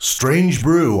Strange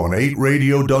Brew on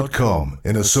 8radio.com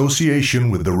in association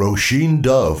with the Roisin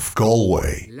Dove,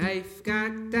 Galway. Life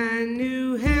got a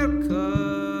new haircut,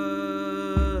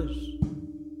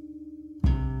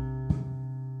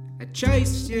 a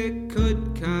choice you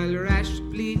could call rash,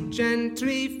 bleach and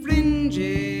 3 fringes,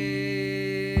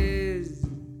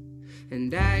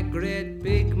 and a great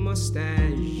big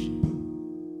moustache.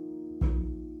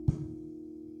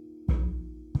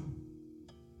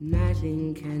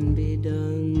 Nothing can be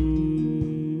done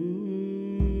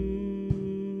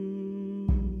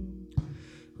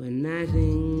when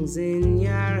nothing's in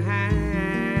your hand.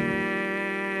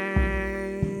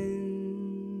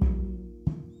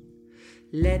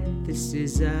 Let the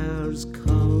scissors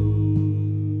come,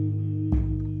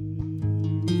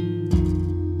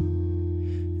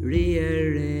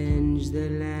 rearrange the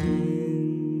land.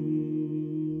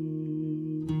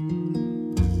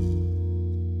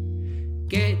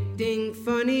 Getting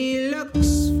funny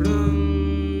looks from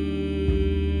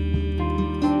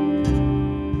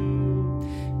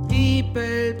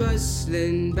people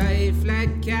bustling by,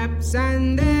 flat caps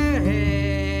on their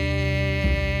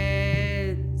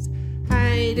heads,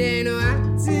 hiding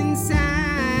what's inside,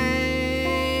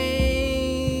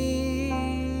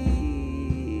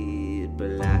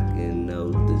 blocking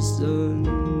out the sun.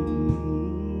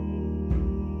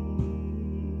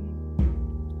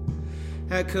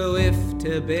 A whiff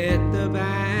to bet the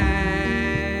band.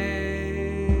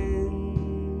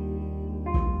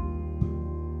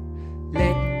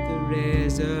 Let the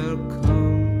razor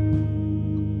come,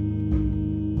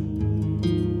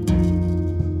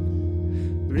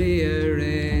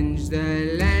 rearrange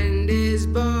the land is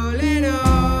boiling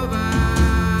over,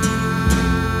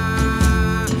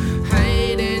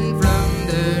 hiding from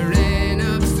the rain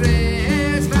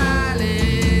upstairs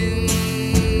falling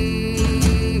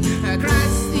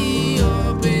across the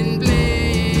open plain.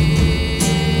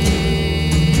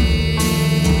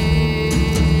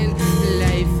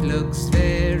 Life looks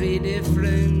very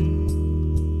different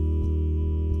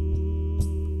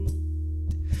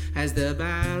as the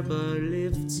barber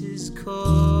lifts his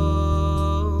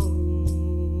coat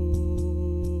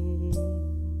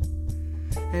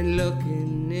and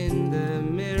looking in the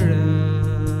mirror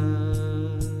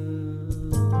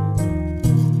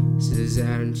says,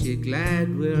 aren't you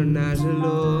glad we're not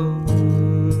alone?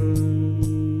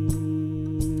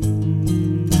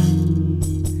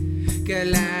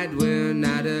 Glad we're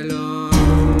not alone.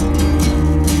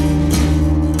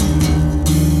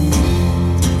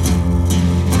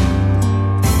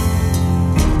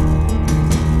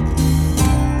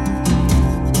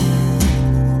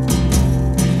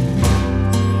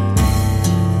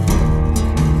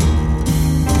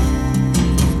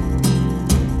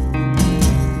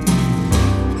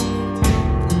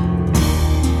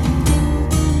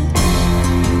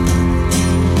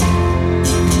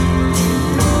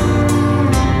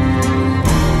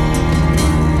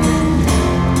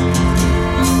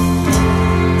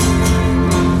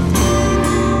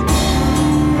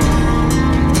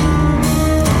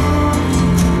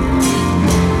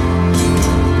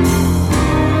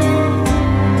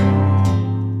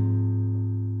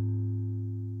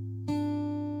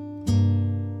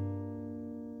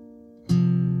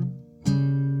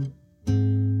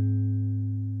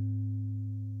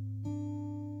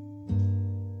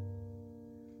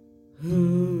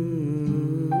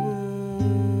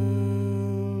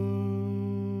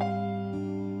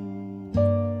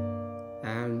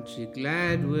 Aren't you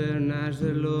glad we're not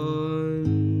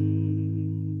alone?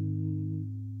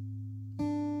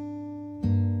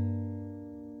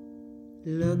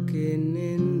 Looking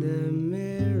in the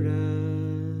mirror,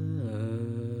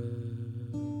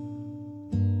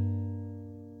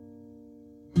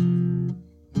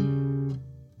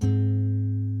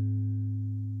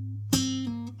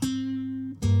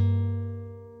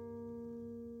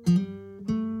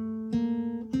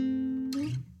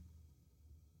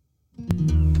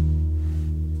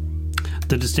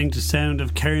 the distinctive sound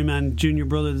of Kerryman Junior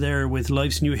Brother there with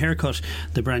Life's New Haircut,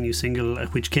 the brand new single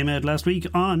which came out last week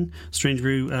on Strange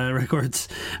Brew Records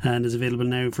and is available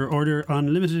now for order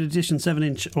on limited edition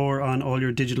 7-inch or on all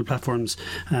your digital platforms,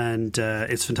 and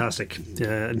it's fantastic.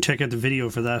 And check out the video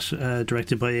for that,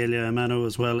 directed by Elia Amano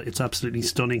as well. It's absolutely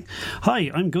stunning.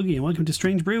 Hi, I'm Googie and welcome to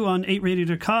Strange Brew on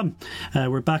 8radio.com.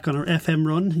 We're back on our FM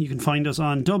run. You can find us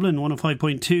on Dublin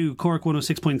 105.2, Cork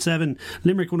 106.7,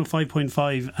 Limerick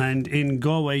 105.5 and in Galway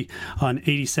Galway on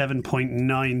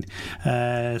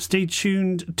 87.9. Stay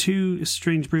tuned to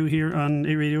Strange Brew here on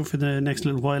 8 Radio for the next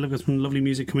little while. I've got some lovely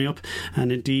music coming up,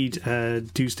 and indeed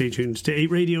do stay tuned to 8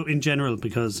 Radio in general,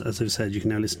 because as I've said, you can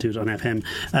now listen to it on FM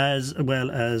as well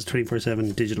as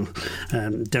 24/7 digital.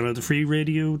 Download the free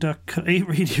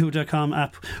 8radio.com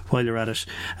app while you're at it.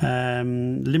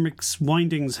 Limerick's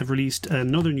Windings have released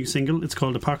another new single. It's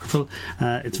called Apocryphal.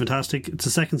 It's fantastic. It's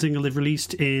the second single they've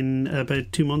released in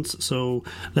about 2 months, so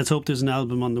let's hope there's an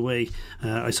album on the way.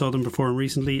 I saw them perform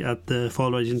recently at the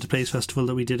Fall Right Into Place festival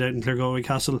that we did out in Claregalway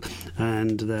Castle,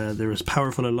 and there was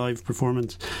powerful a live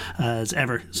performance as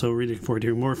ever, so really looking forward to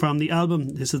hearing more from the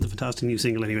album. This is the fantastic new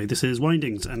single anyway. This is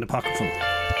Windings and Apocryphal.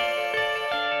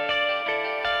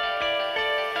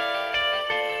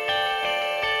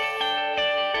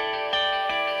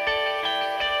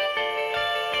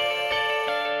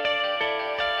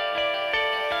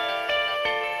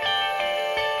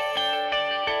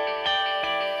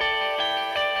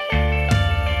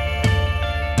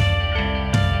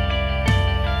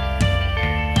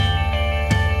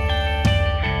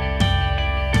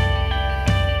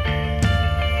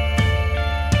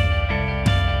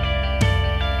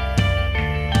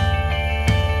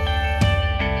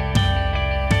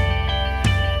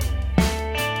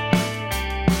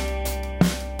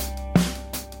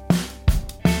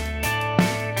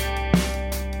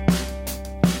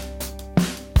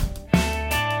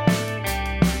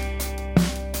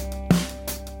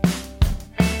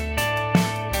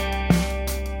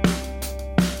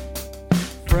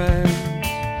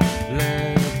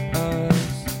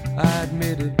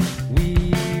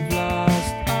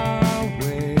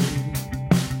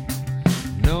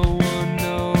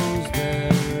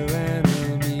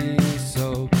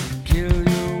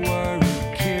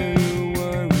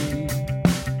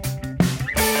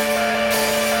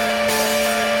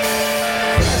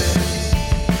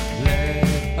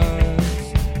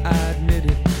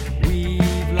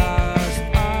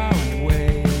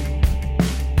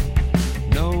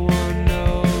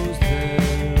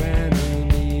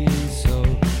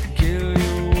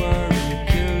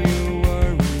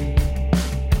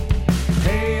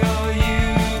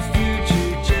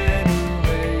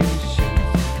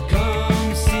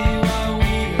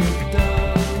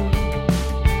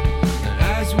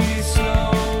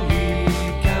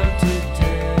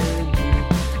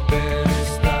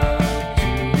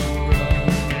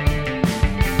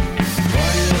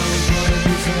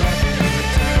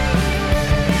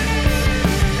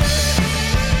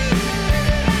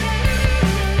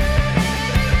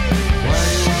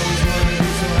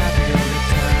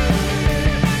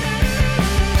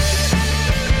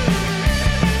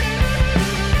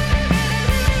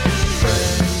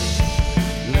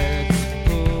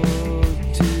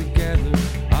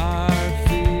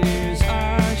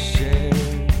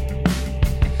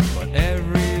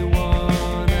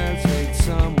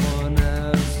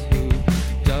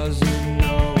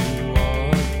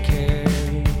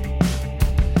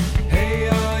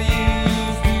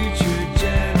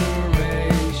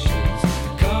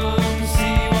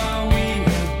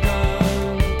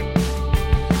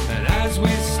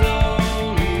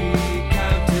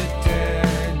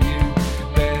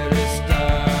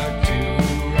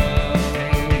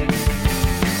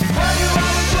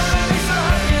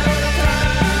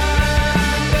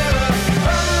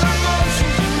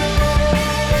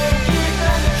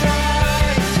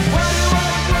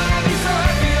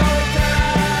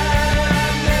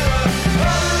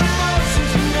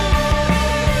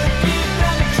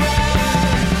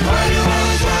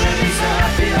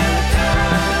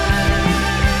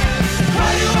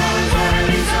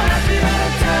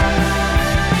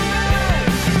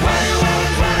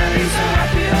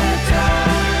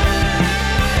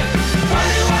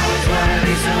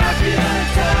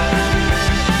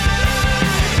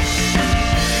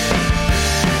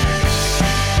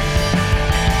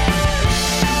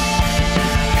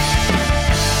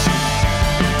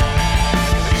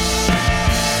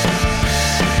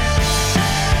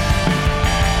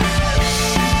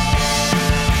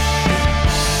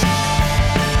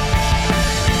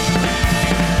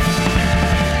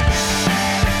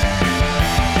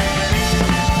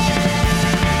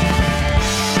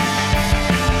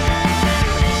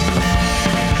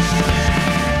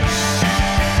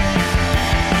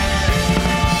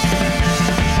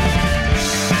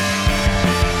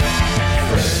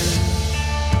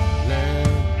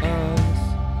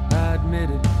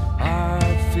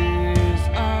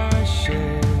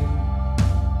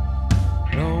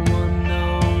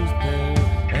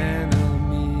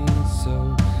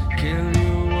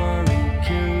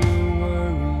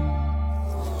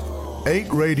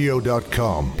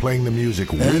 8radio.com, playing the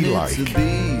music we and like. It's a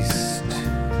beast,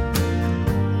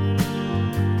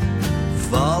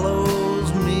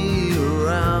 follows me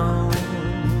around,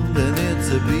 and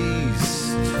it's a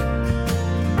beast,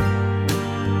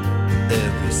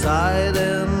 every sight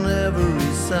and every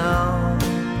sound,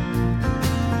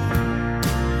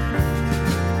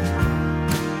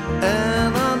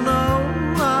 and I know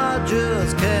I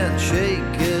just can't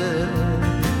shake it,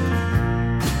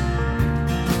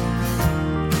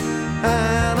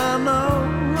 and I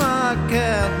know I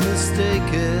can't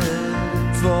mistake it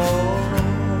for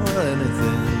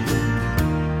anything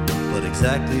but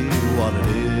exactly what it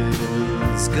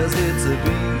is, 'cause it's a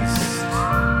beast,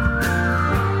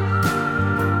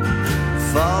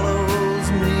 follows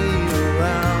me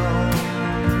around,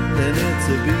 and it's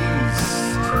a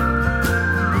beast,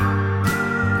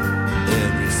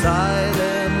 every sight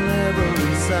and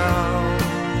every sound,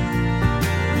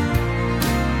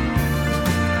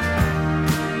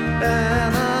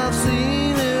 and I've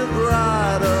seen it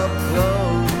right up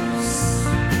close,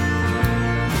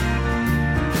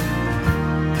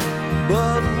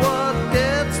 but what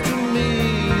gets to me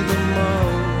the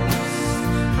most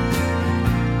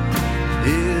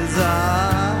is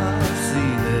I've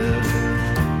seen it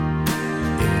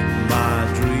in my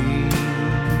dreams,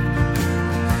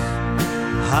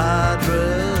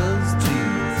 Hydra's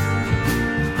teeth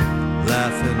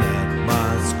laughing at my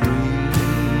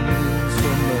screams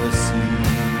from the sea,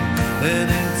 and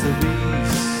it's a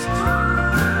beast,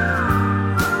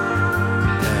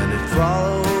 and it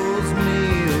follows me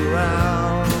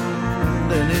around,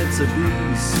 and it's a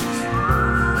beast,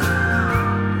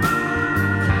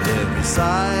 every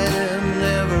sight and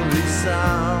every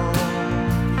sound,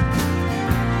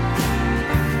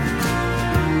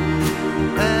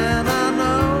 and I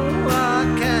know I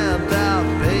can't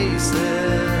outpace it,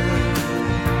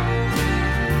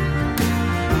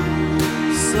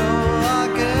 so I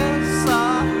guess I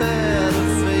better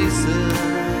face it,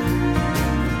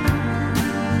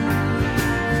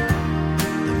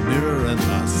 the mirror and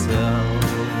myself,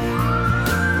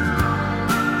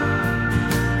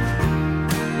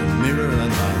 the mirror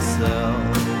and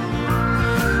myself,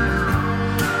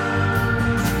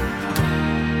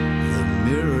 the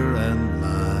mirror and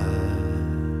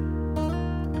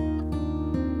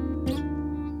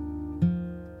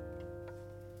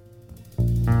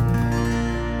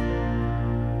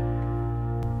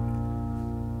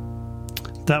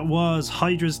That was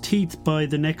Hydra's Teeth by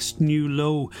The Next New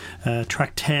Low,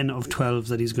 track 10 of 12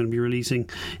 that he's going to be releasing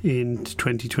in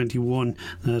 2021.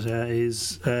 That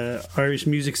is Irish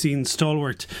music scene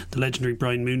stalwart, the legendary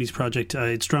Brian Mooney's project.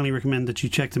 I'd strongly recommend that you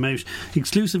check them out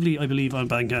exclusively, I believe, on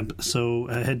Bandcamp. So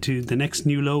head to The Next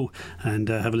New Low and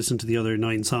have a listen to the other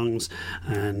 9 songs,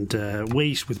 and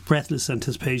wait with breathless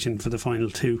anticipation for the final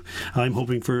 2. I'm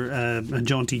hoping for a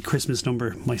jaunty Christmas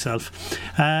number myself.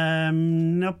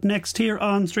 Up next here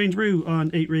on Strange Brew on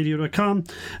 8radio.com,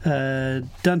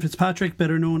 Dan Fitzpatrick,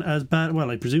 better known as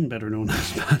I presume better known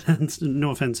as Bad Hands, no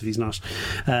offence if he's not,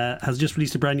 has just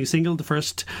released a brand new single, the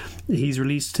first he's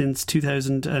released since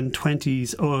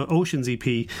 2020's Oceans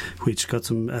EP, which got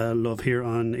some love here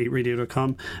on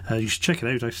 8radio.com. You should check it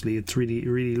out, actually. It's really,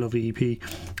 really lovely EP.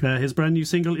 His brand new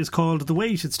single is called The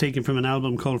Wait. It's taken from an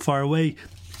album called Far Away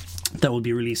that will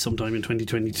be released sometime in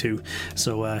 2022.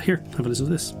 So here, have a listen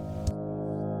to this.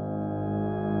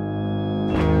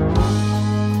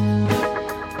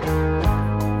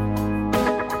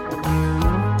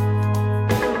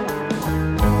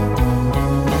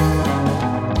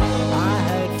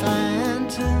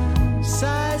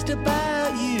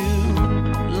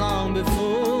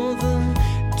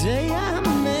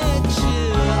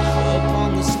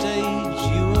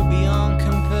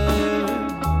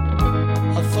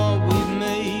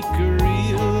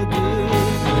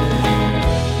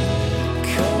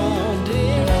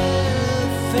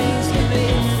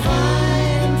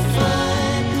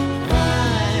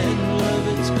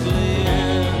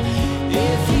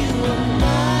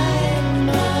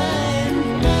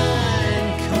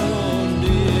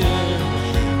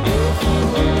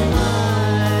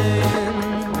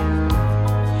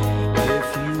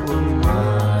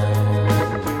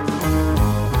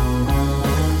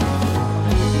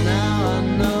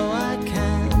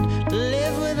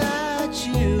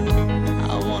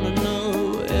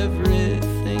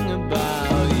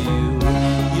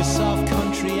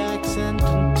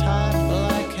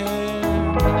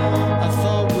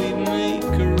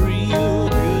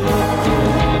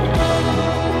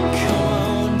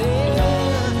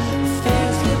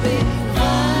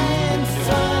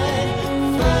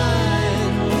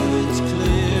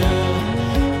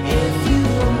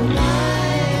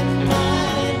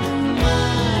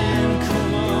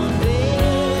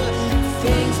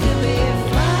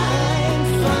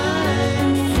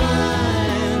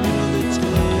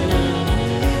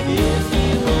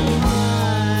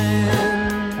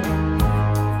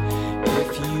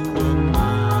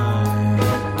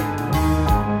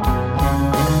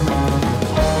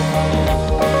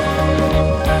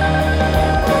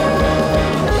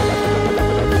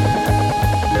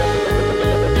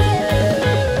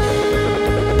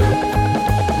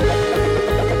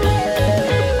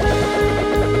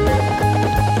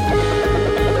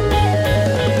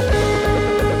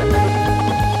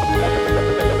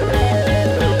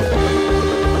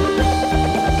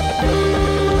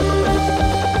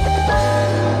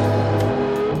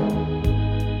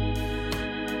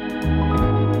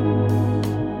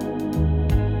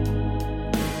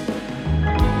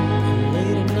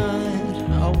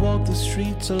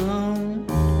 streets alone,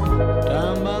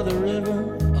 down by the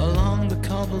river, along the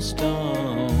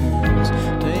cobblestones.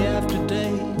 Day after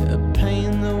day, a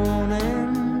pain that won't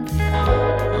end,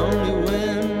 only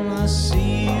when I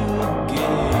see you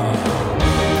again.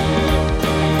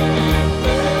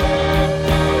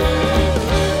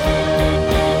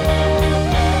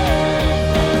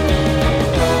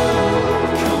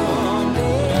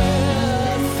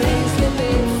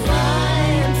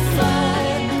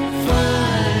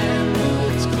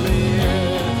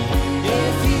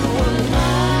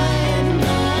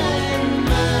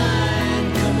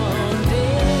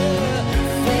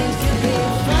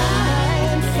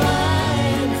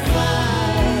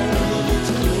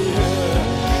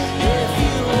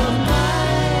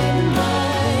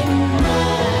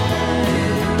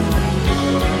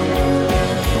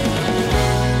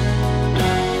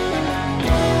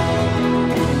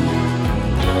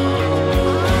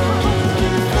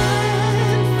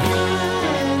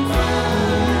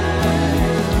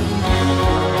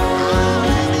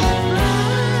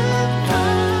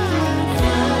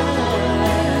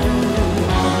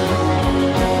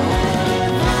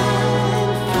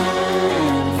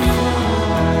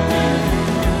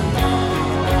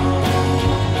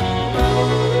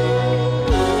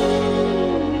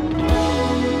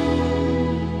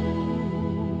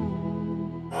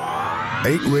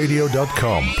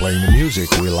 Radio.com, playing the music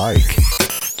we like.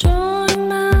 Drawing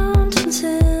mountains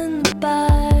in the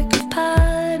back of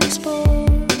Paddy's boat.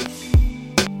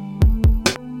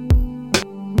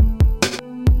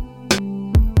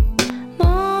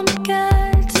 Mama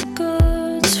gets the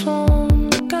goods from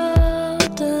the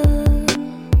garden.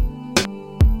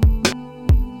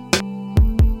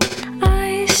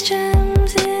 Ice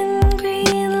gems in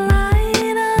green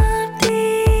light up the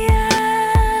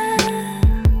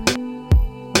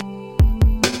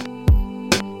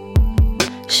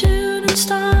shooting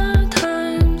star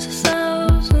times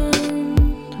 1,000.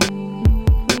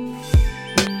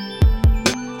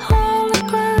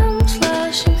 Holograms,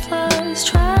 flashing flies,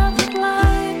 traffic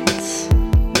lights.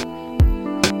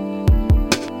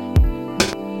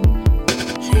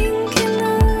 Thinking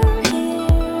I'm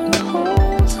here the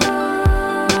whole time.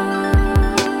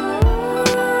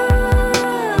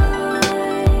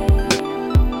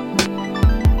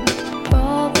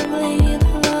 Probably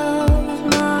the love of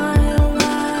my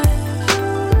life.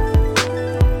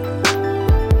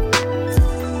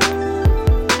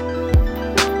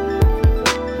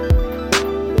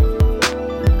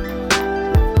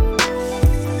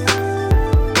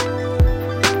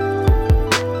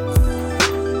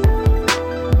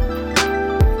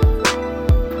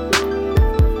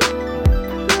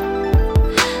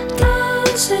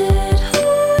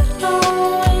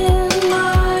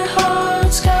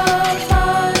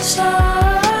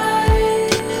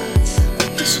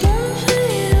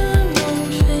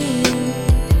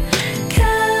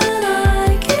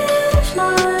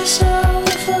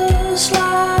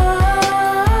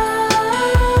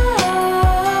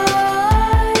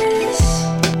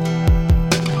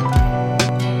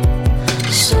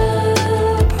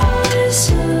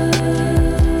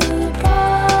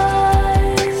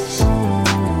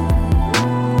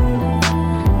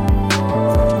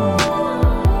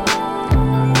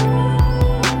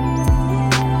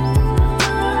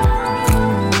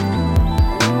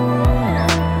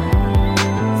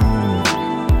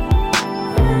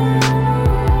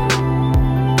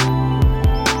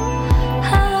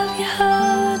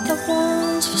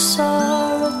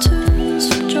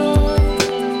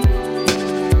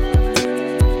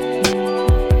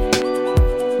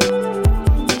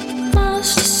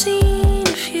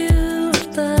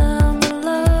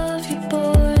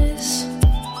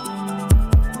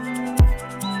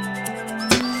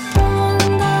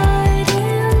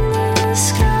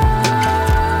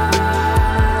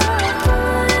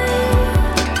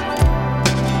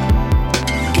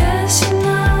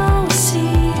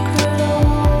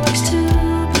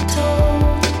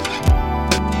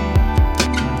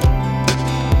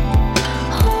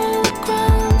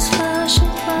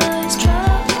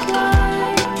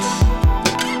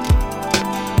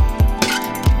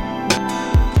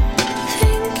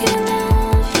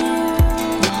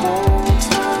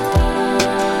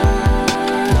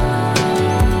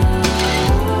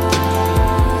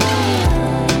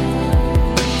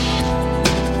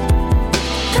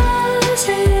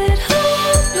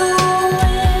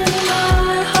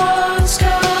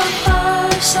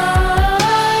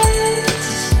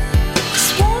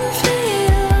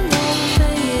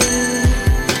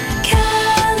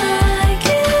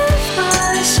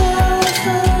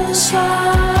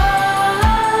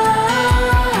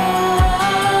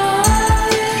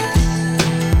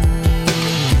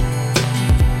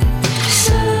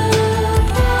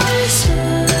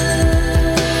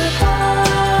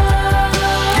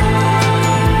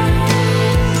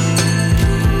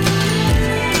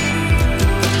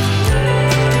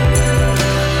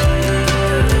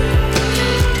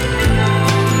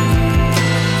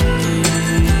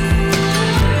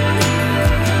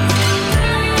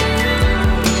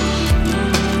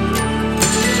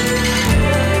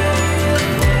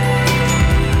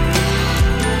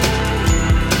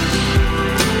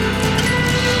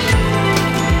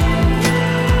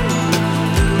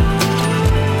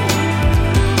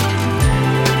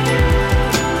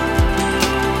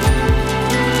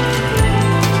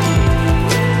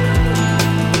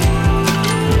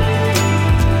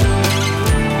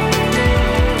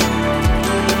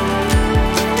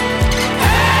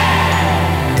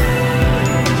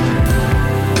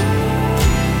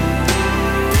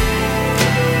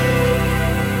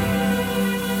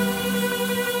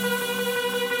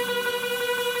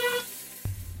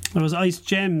 was Ice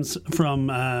Gems from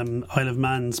Isle of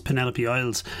Man's Penelope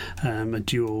Isles, a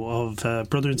duo of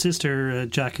brother and sister,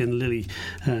 Jack and Lily,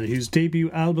 whose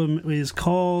debut album is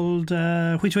called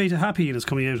Which Way to Happy, and is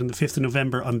coming out on the 5th of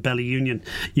November on Belly Union.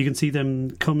 You can see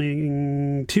them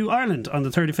coming to Ireland on the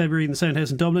 3rd of February in the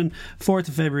Soundhouse in Dublin, 4th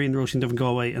of February in the Roisin Dove in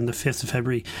Galway, and the 5th of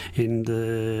February in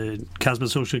the Casbah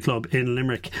Social Club in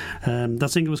Limerick. That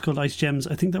single was called Ice Gems.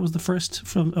 I think that was the first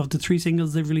of the 3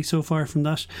 singles they've released so far from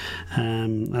that.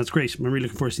 That's great. I'm really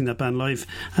looking forward to seeing that band live.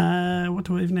 What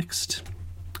do I have next?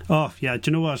 Oh, yeah, do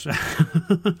you know what?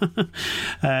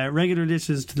 Regular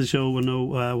listeners to the show will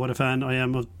know what a fan I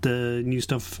am of the new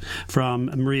stuff from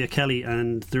Maria Kelly,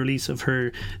 and the release of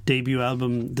her debut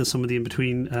album, The Sum of the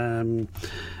In-Between,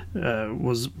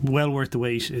 was well worth the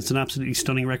wait. It's an absolutely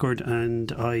stunning record,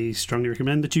 and I strongly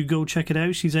recommend that you go check it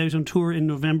out. She's out on tour in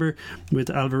November with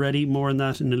Alvaretti. More on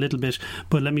that in a little bit,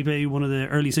 but let me play you one of the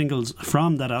early singles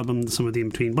from that album, Some of the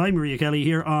In-Between, by Maria Kelly,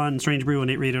 here on Strange Brew on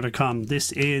 8radio.com.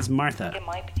 This is Martha. It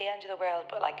might be the end of the world,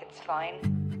 but like it's fine.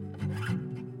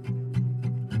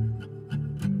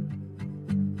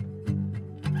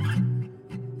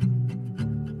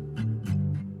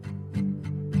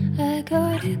 I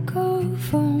gotta go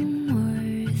from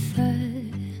Martha.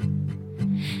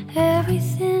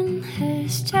 Everything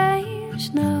has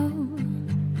changed now.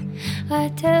 I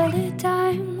tell the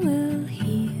time will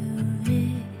heal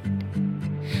it,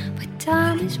 but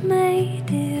time has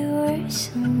made it worse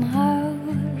somehow.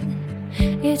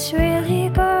 It's really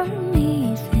got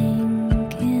me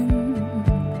thinking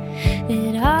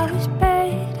that I was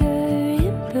better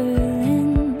in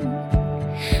Berlin.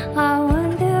 I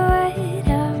wonder what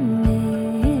I'm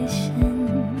missing.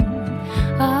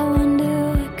 I wonder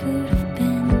what could have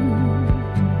been.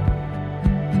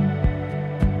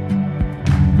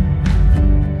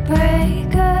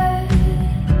 Break up,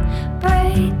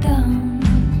 break down.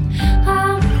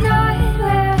 I'm not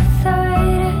where I thought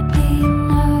I'd be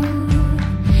now.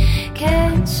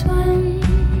 Can't swim,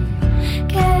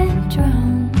 can't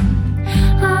drown.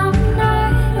 I'm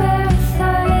not where I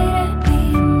thought I'd be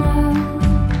now.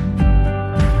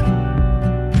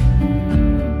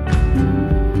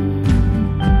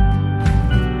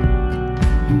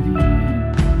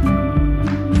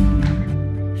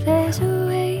 There's a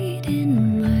weight in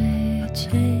my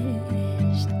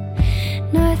chest.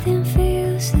 Nothing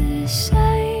feels the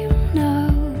same now.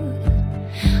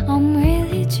 I'm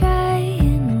really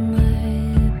trying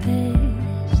my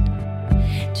best.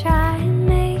 Trying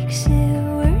makes it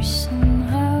worse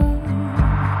somehow.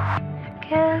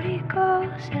 Kelly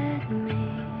calls at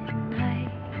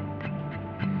midnight.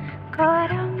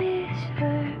 God, I miss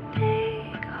her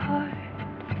big heart.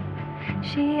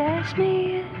 She asked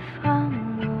me if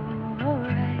I'm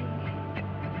alright.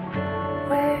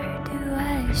 Where do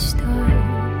I start?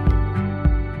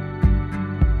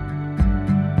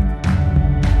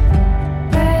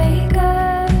 Break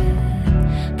up,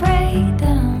 break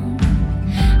down.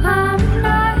 I'm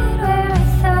not where I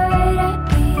thought I'd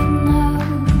be now.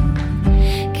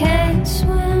 Can't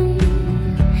swim,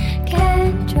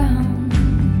 can't drown.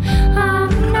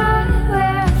 I'm not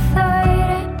where I thought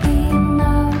I'd be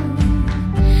now.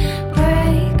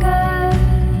 Break up,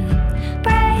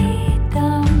 break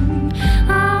down.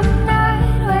 I'm not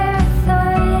where I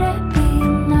thought I'd be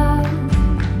now.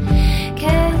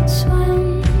 Can't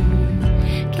swim,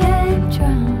 can't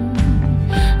drown.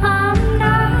 I'm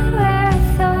not where I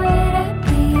thought I'd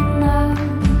be now.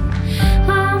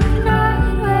 I'm not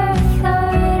where I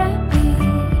thought I'd be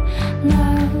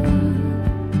now.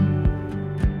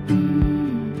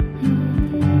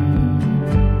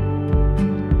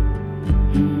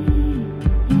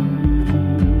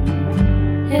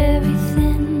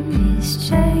 Everything is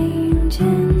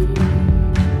changing.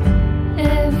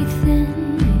 Everything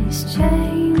is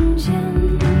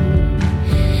changing.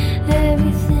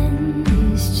 Everything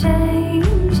is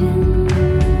changing.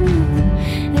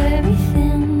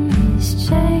 Everything is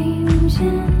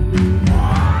changing.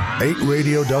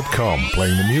 8radio.com,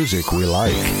 playing the music we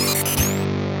like.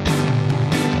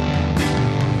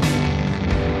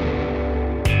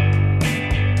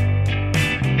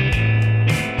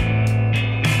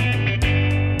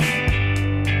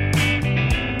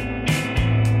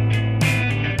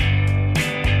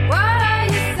 What are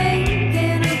you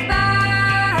thinking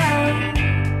about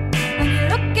when you're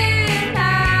looking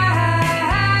out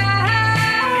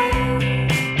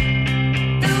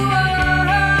the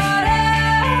water?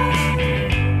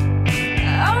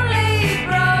 Only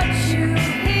brought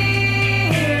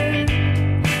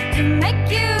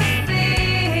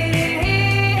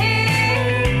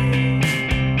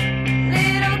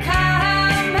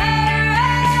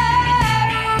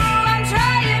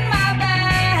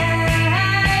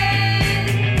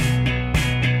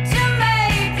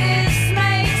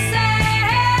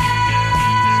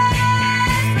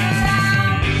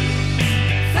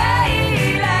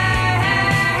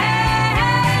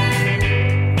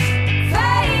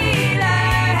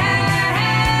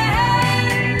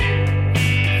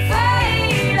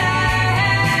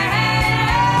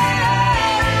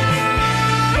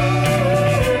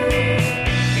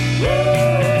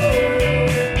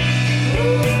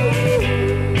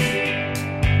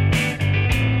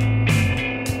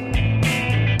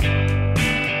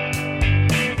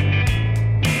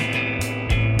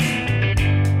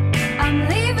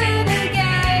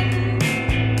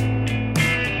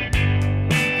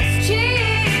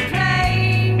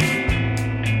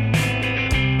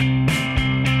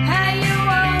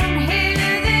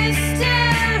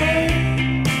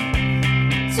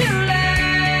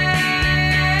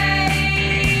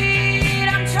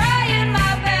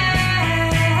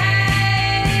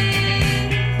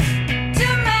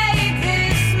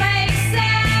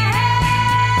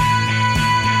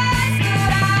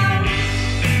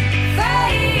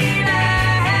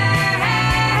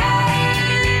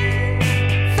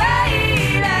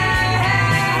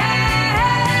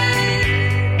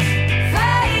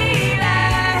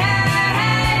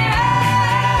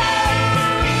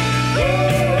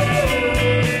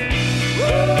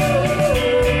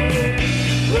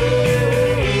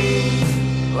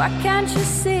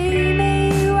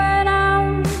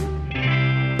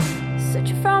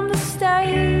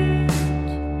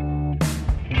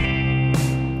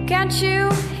Can't you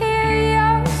hear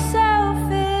yourself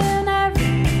in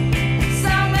every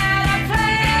song that I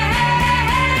play?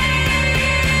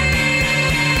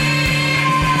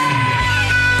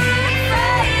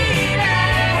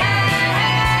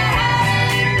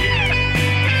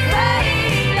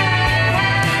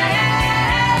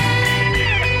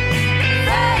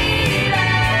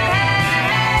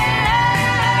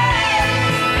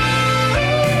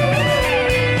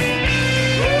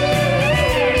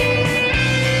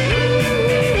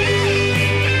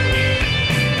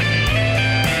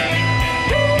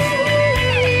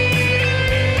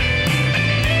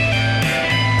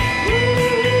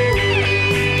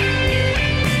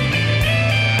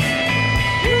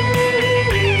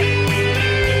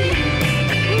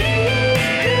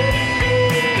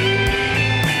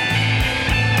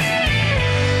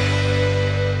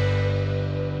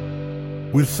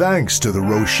 With thanks to the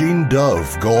Roisin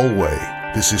Dove Galway,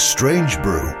 this is Strange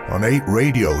Brew on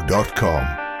 8radio.com.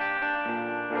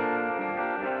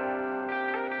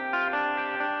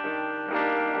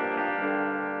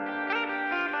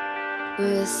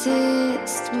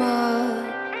 Resist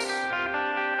much,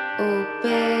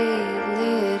 obey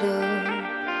little.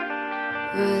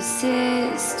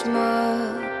 Resist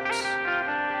much,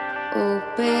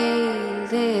 obey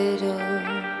little.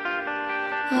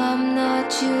 I'm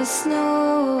not your snowdrop.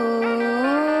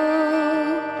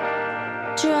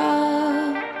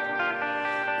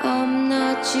 I'm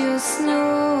not your snowdrop.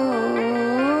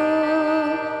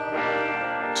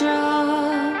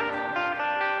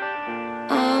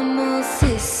 I'm a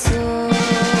thistle.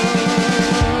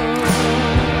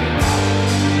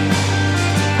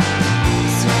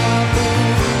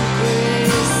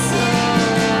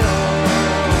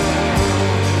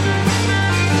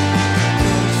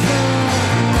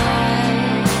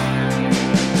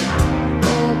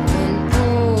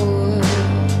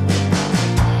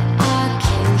 I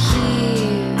can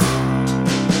hear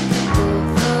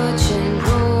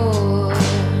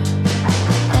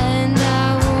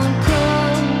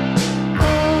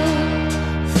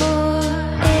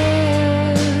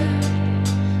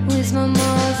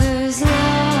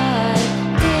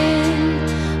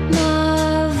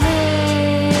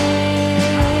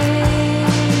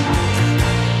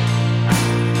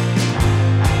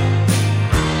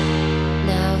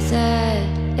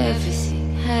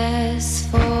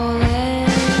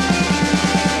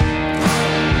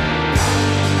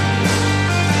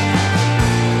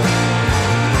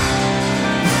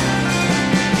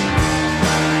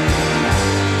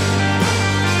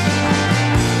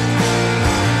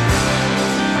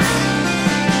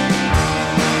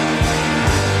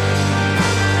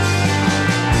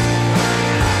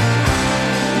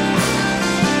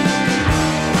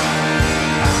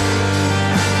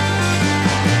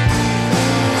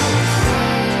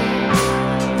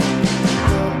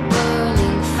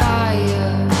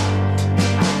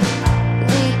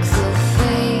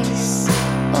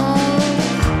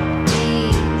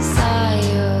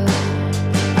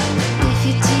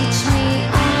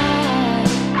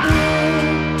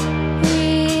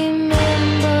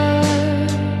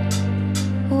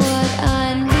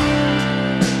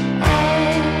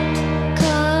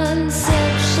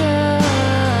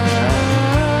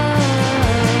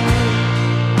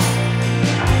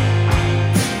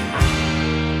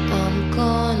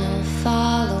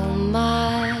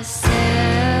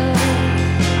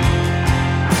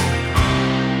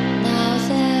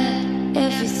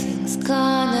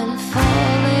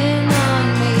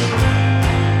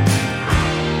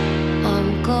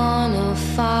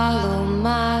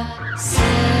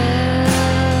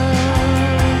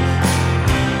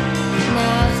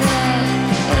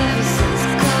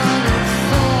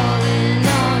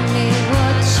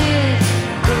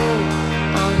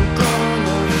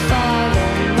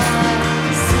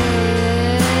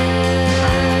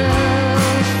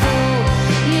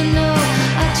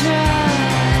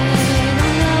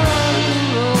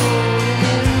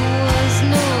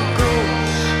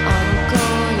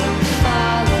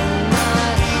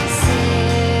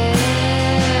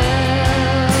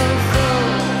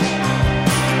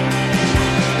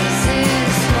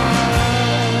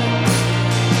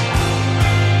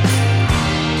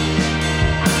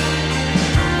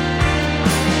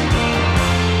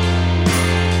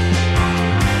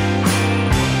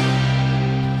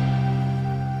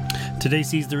Today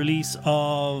sees the release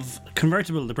of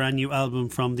Convertible, the brand new album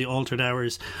from The Altered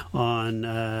Hours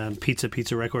on Pizza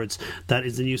Records. That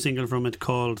is the new single from it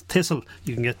called Thistle.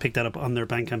 You can pick that up on their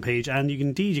Bandcamp page, and you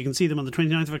can see them on the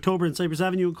 29th of October in Cypress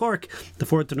Avenue in Cork, the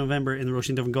 4th of November in the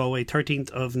Roisin Dove in Galway,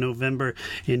 13th of November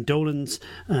in Dolan's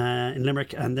in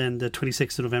Limerick, and then the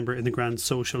 26th of November in the Grand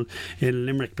Social in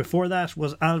Limerick. Before that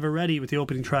was Alva Reddy with the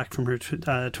opening track from her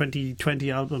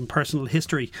 2020 album Personal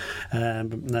History.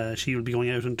 She will be going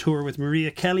out on tour with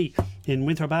Maria Kelly in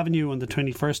Winthrop Avenue on the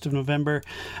 21st of November,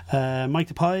 Mike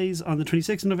the Pies on the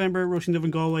 26th of November, Roisin Dove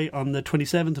in Galway on the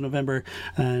 27th of November,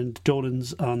 and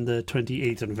Dolan's on the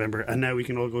 28th of November. And now we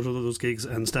can all go to those gigs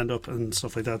and stand up and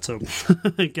stuff like that, so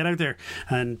get out there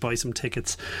and buy some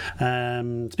tickets.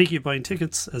 Speaking of buying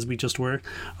tickets, as we just were,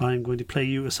 I'm going to play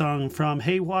you a song from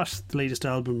Hey What, the latest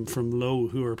album from Low,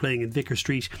 who are playing in Vicar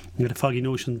Street at a Foggy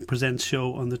Notion Presents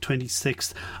show on the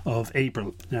 26th of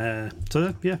April.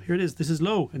 So yeah, here it is. This is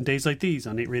Low and Days Like These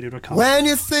on 8radio.com. When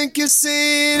you think you've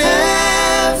seen everything,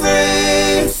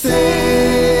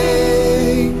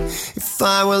 if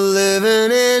I were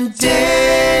living in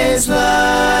days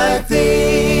like these,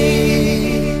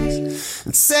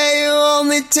 and say you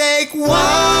only take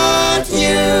what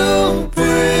you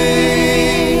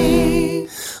bring,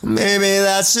 maybe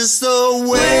that's just the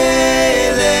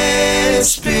way they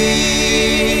speak.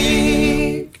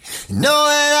 You know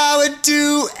that I would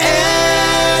do anything.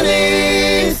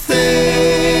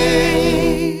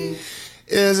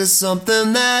 Is it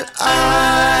something that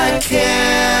I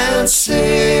can't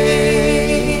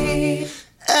see?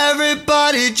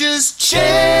 Everybody just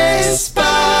chased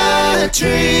by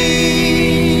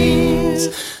dreams.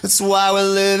 That's why we're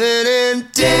living in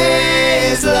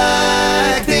days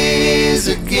like these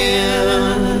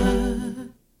again.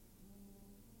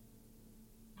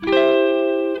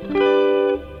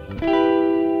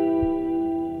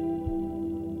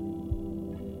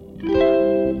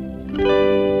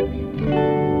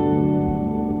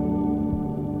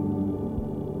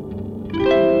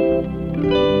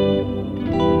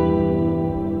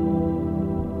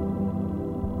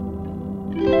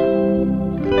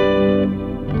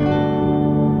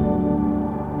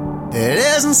 It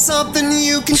isn't something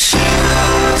you can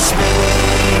choose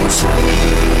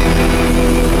between.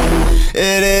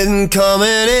 It isn't coming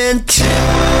in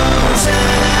twos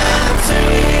and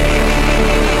threes.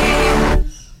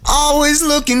 Always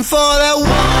looking for that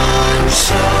one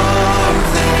sure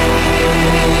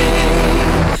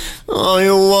thing. Oh,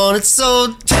 you want it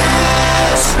so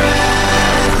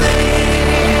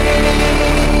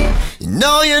desperately. You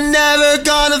know you're never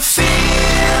gonna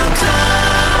feel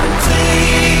complete.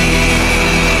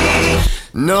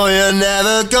 No, you're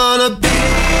never gonna be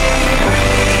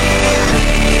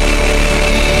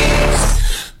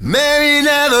released. Maybe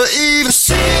never even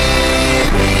see me.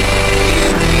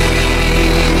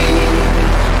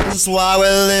 That's why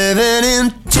we're living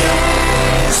in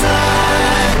days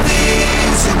like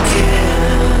these again.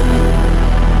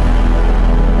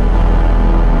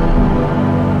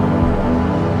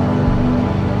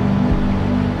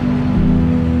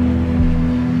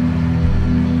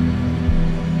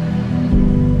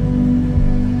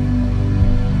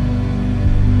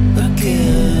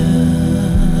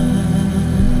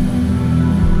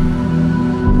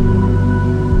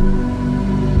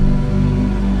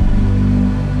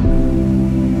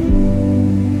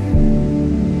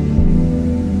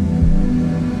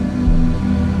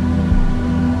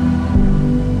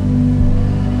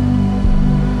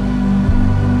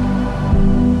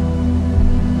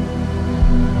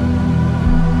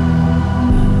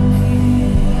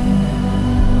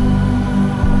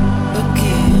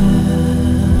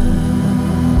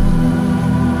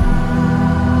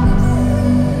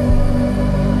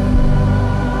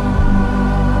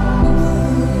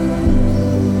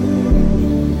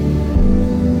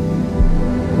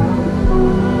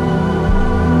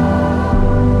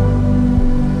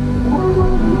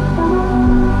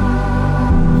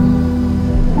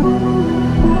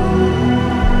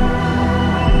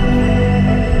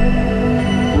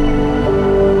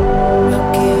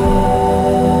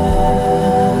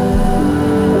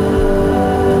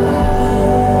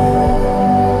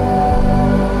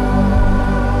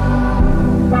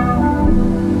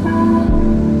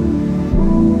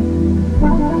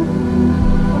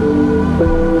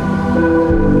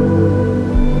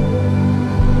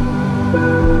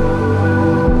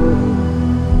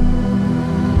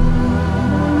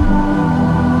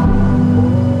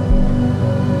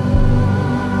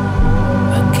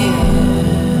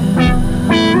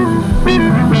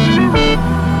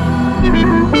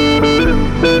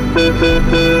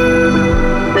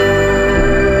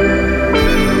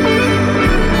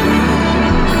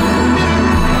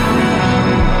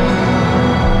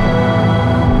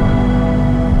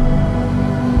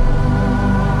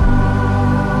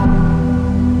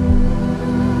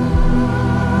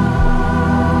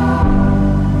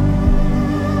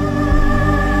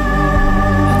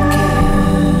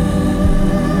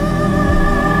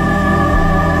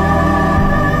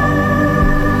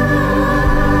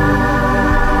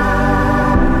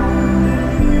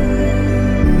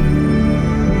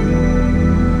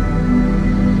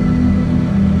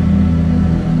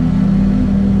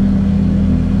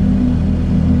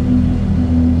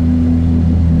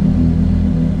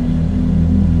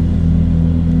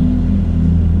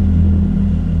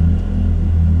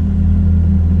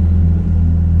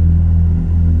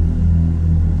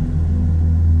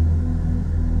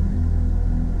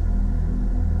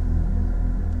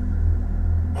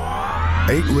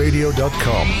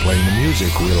 8radio.com, playing the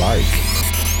music we like.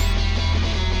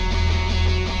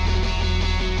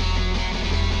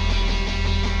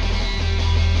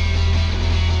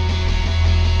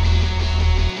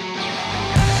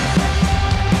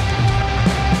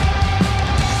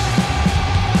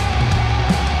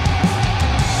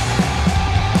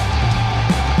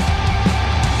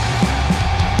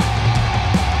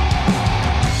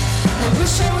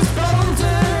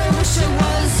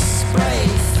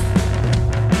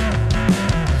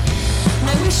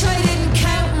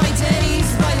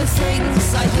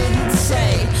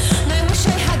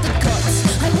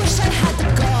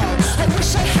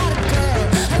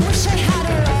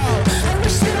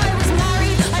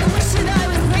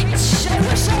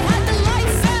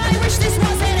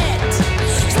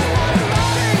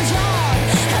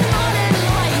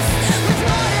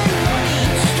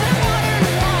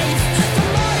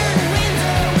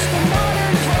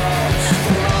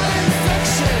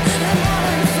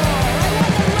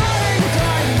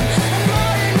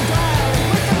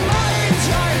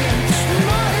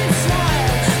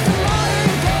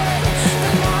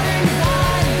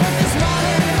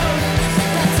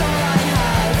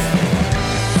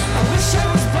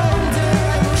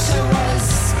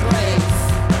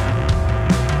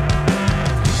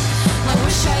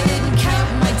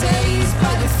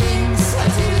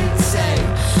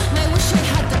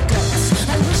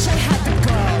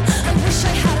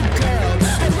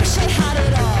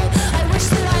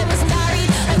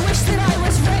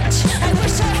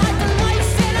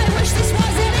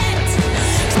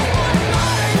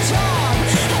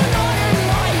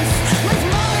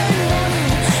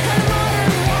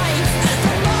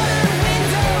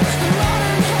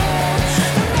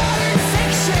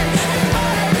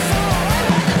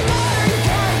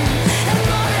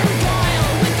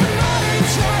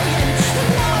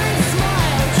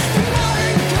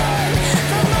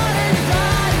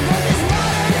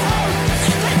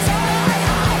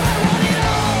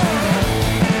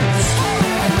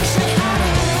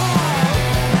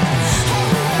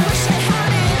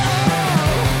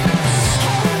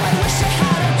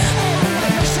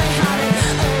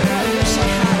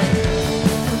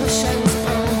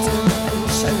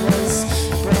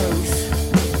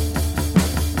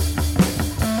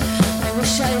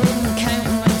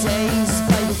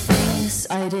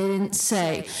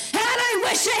 say. And I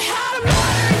wish I had a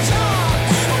modern job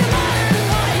and a modern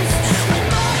life with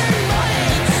modern money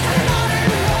and a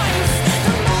modern wife,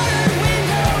 the modern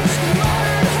windows, the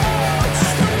modern hall,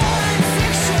 the modern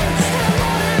fixture and a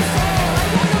modern fall.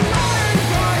 I want a modern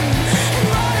garden and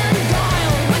modern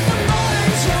guile with the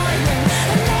modern jargon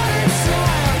and modern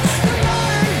smile, the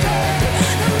modern good,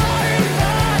 the modern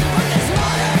bad, but this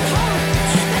modern hope,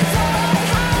 that's all I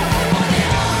have. I want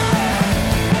it all.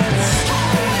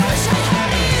 Oh, I wish I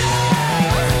had it all.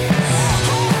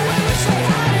 Oh, I wish I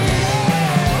had it all.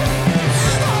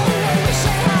 Oh, I wish I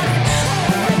had it. Oh, I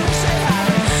wish I had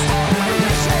it. Oh, I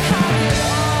wish I had it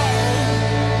all.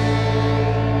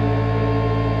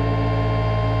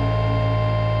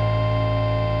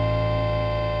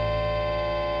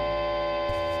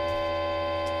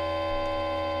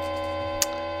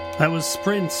 That was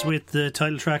Sprints with the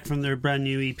title track from their brand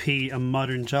new EP, A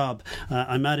Modern Job.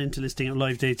 I'm mad into listing out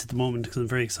live dates at the moment because I'm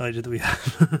very excited that we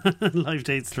have live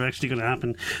dates that are actually going to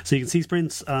happen. So you can see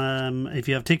Sprints if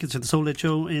you have tickets for the Soul Late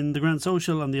Show in the Grand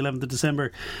Social on the 11th of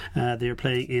December. They are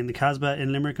playing in the Casbah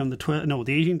in Limerick on the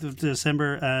 18th of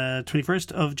December,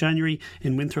 21st of January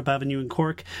in Winthrop Avenue in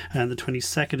Cork, and the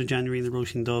 22nd of January in the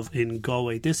Roisin Dove in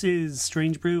Galway. This is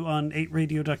Strange Brew on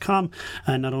 8radio.com,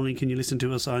 and not only can you listen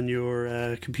to us on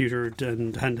your computer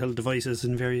and handheld devices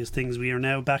and various things, we are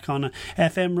now back on a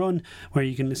FM run where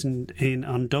you can listen in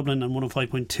on Dublin on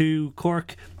 105.2,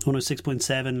 Cork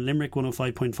 106.7, Limerick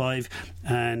 105.5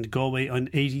 and Galway on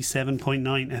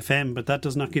 87.9 FM. But that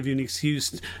does not give you an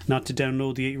excuse not to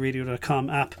download the 8radio.com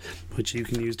app, which you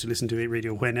can use to listen to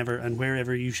 8Radio whenever and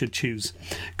wherever you should choose.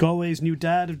 Galway's New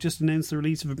Dad have just announced the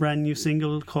release of a brand new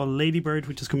single called Ladybird,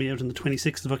 which is coming out on the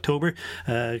 26th of October.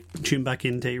 Tune back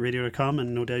into 8radio.com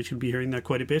and no doubt you'll be hearing that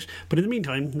quite a bit. But in the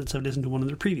meantime, let's have a listen to one of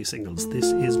their previous singles. This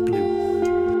is Blue.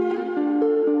 Ladybird,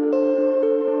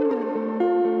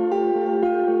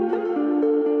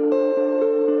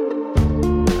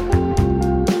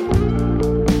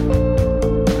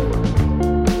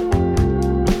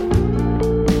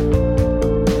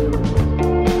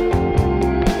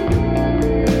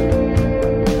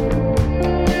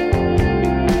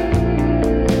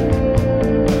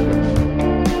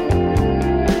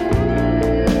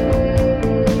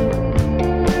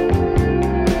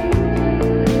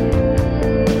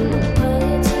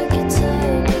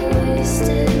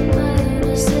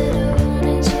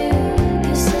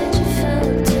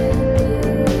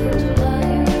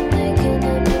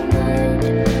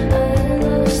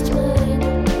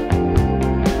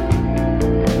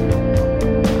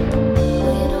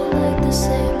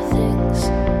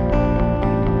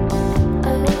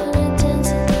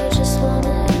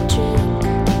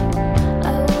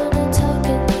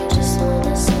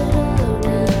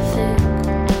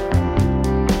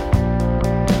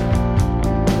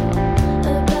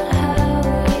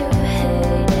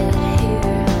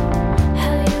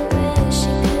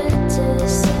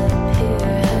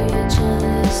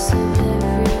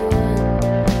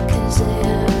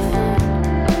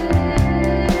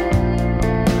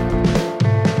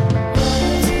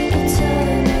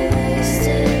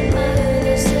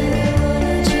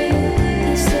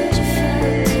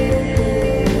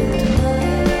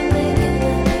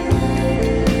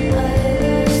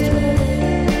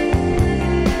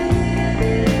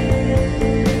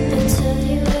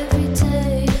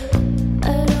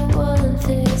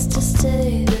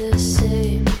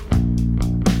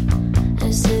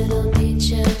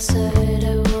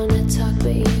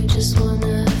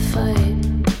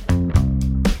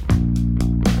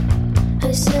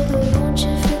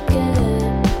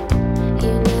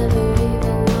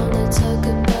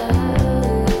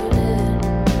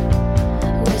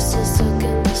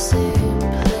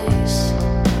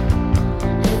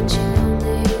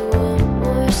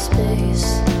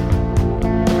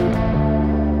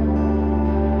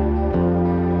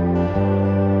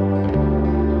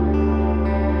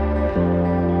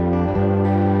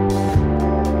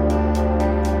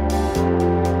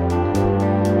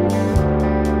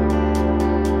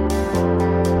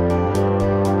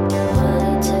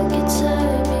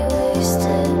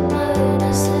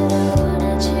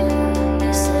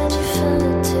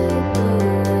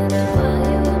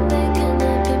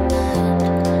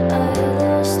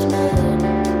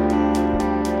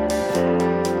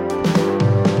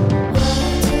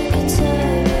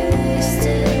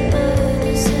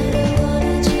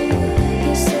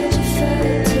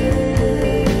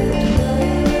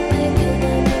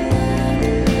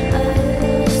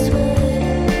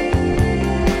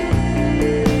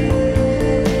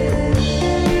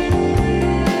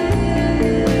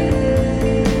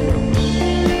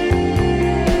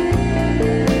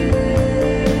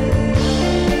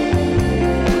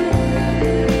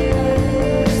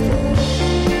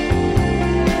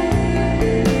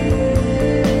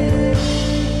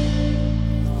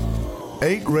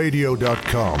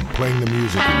 8radio.com, playing the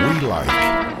music we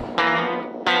like.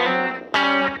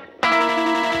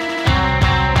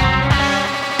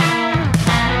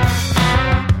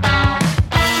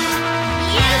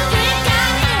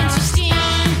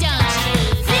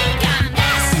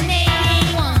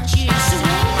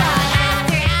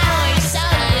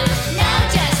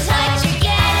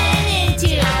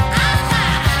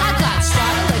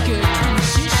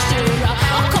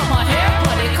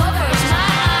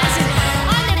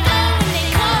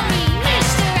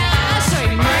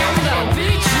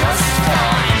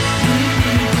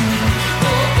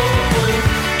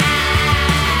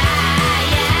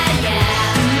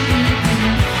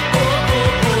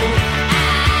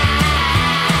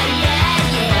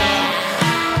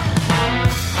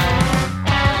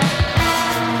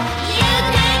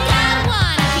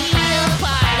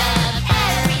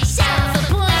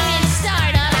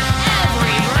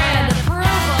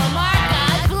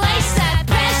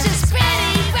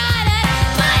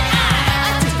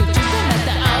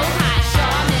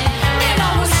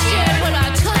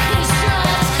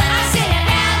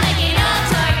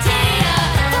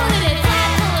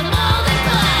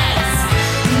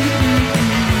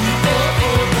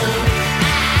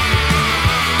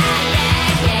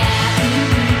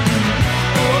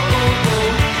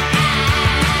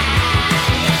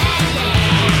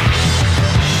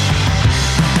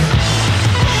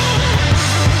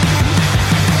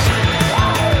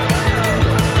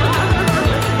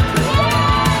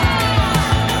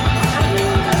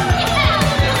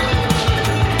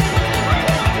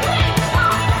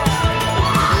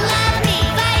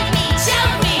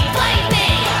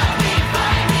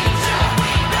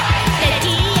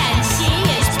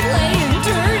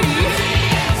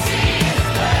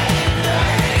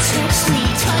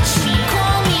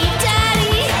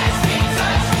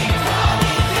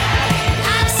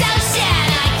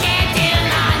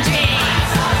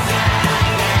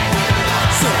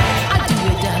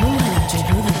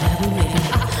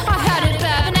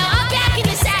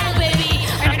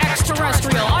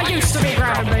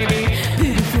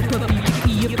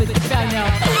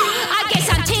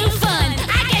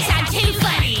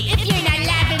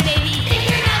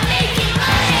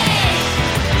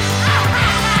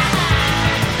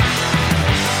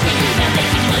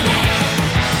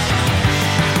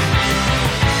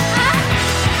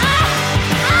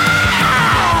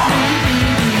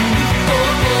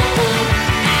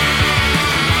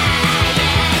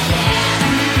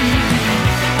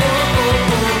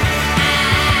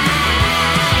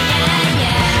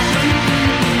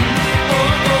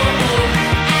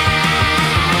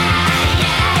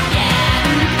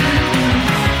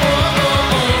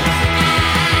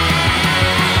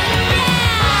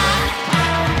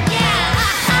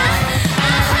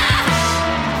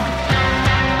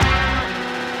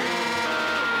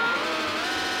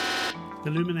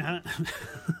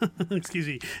 Excuse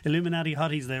me, Illuminati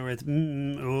Hotties there with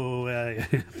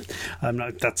I'm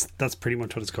not. That's pretty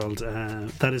much what it's called.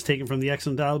 That is taken from the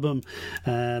excellent album.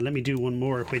 Let me do one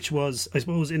more, which was, I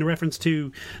suppose, in a reference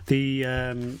to the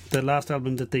last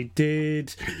album that they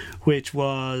did, which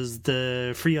was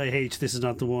the Free IH. This is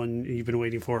not the one you've been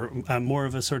waiting for. More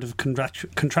of a sort of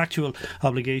contractual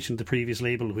obligation to the previous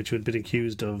label, which had been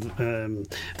accused of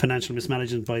financial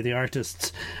mismanagement by the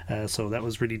artists. So that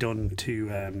was really done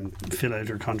to fill out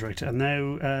her contract. And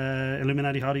now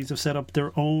Illuminati Hotties have set up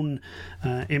their own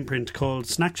imprint called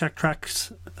Snack Shack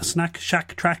Tracks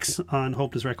on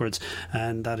Hopeless Records,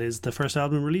 and that is the first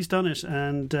album released on it,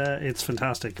 and it's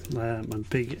fantastic. I'm a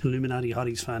big Illuminati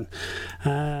Hotties fan.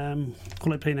 What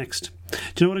will I play next?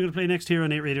 Do you know what I'm going to play next here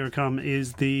on 8radio.com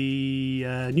is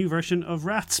the new version of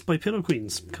Rats by Pillow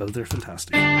Queens, because they're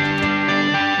fantastic.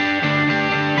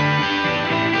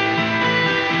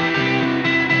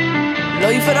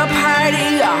 Life at a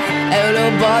party,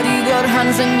 everybody got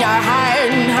hands in your heart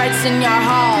and hearts in your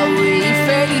hallway.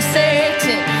 Fairly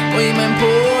certain we've been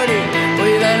boarded,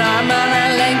 with an arm and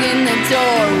a leg in the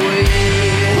doorway.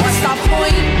 What's the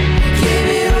point? Give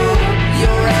it up,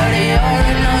 you're out of here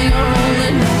and now you're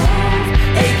rolling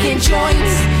off. Aching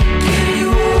joints, give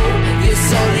you up, you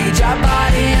solely your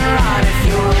body and ride if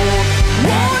you're up.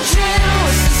 Won't you know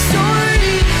it's the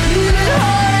story? You get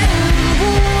hard and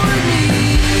bored me.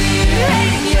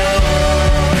 Hate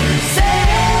yourself.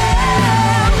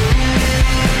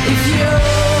 If you're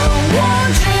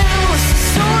wondering what's the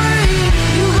story,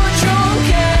 you got drunk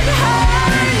and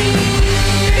horny.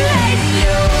 Hate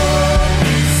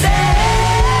yourself.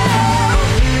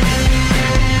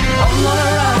 I'm not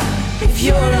around if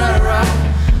you're not around.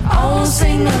 I won't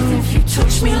say nothing if you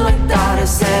touch me like that. I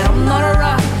said I'm not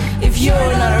around if you're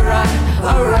not around.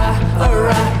 Alright,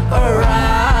 alright,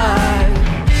 alright.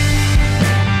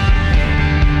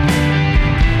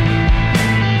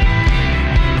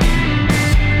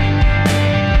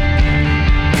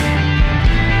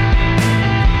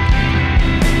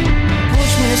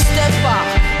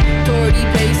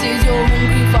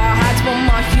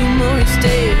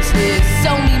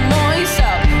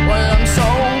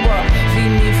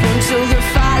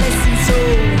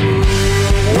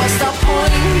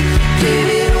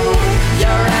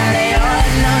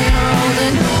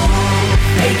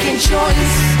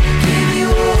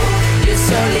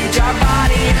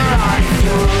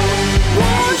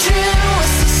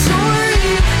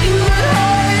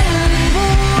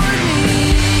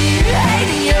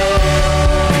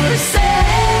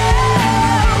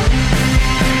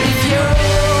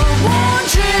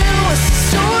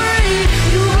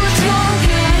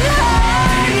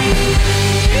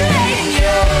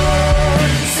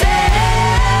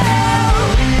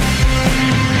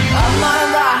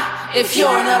 if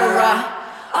you're not a rock.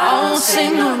 I won't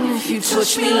say nothing if you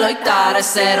touch me like that. I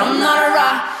said I'm not a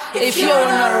rock if you're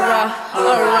not a rock, a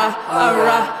rock, a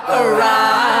rock, a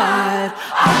ride.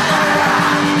 I'm not a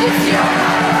rock if you're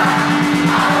not a rock.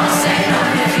 I won't say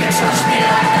nothing if you touch me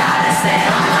like that. I said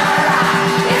I'm not a rock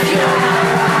if you're not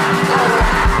a rock, a rock, a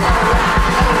rock,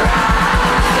 a ride.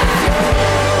 If you're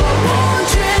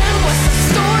wondering what's the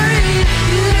story,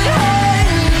 you can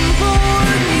hide for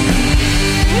me.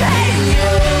 Hey,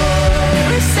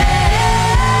 yourself.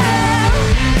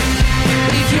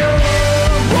 If you're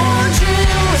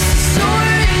wondering what's the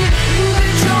story, you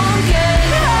get drunk and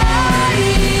high.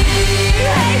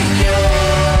 Hate yourself.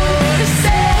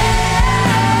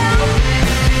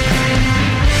 You hate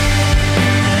yourself.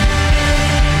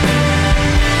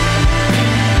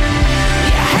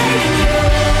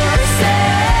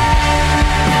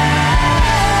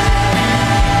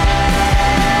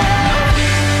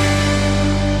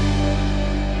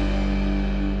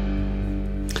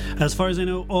 As far as I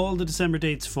know, all the December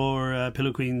dates for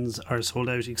Pillow Queens are sold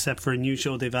out, except for a new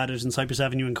show they've added in Cypress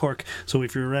Avenue in Cork. So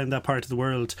if you're around that part of the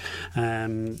world,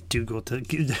 do go to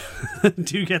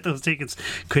do get those tickets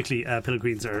quickly. Pillow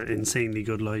Queens are insanely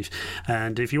good live,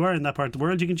 and if you are in that part of the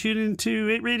world, you can tune in to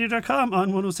 8radio.com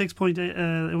on 106.7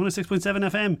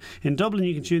 FM in Dublin.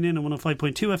 You can tune in on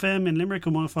 105.2 FM in Limerick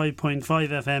and 105.5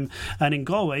 FM, and in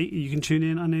Galway you can tune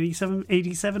in on 87.9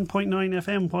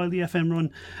 FM while the FM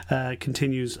run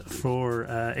continues for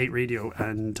 8 Radio,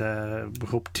 and we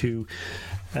hope to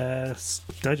I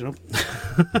don't know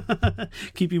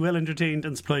keep you well entertained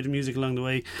and supply the music along the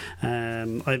way.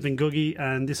 I've been Googie,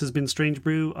 and this has been Strange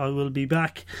Brew. I will be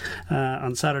back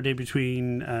on Saturday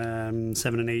between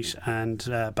 7 and 8, and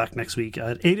back next week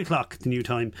at 8 o'clock, the new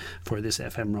time for this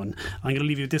FM run. I'm going to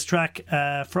leave you with this track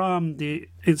from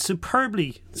it's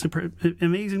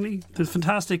amazingly the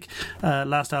fantastic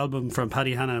last album from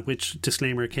Paddy Hanna, which,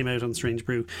 disclaimer, came out on Strange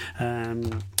Brew.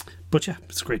 But yeah,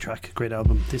 it's a great track, great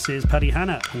album. This is Paddy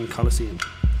Hanna and Coliseum.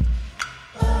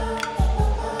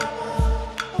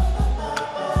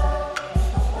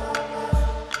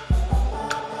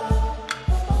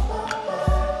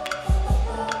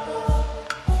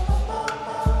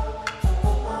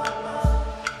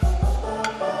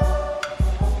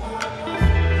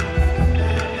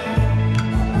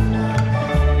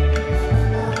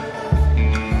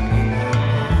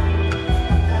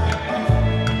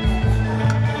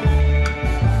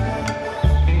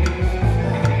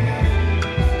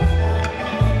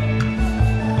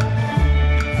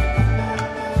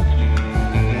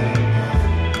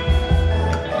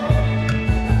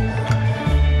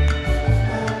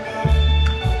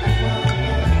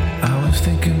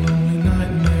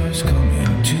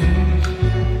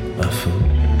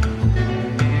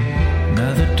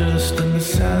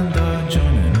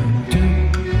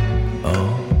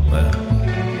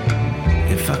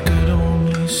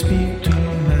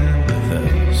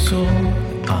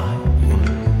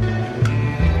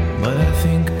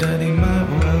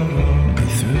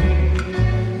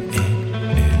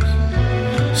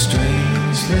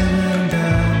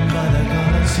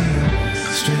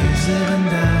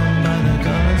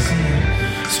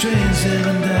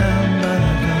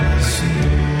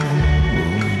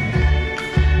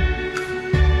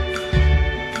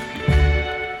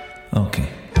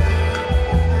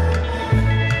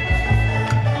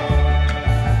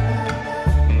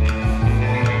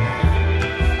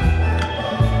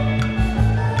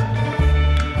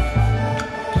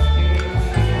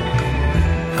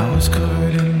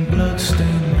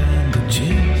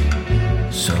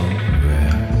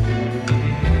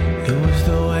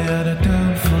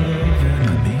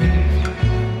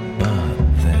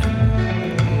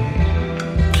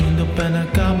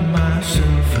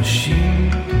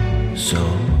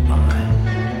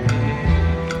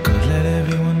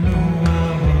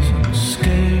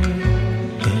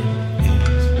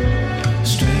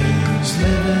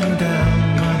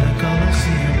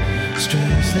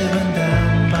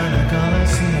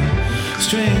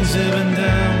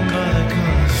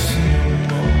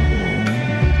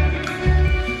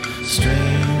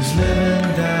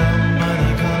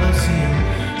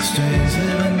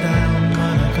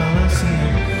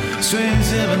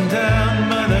 Strange living down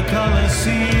by the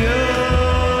Coliseum.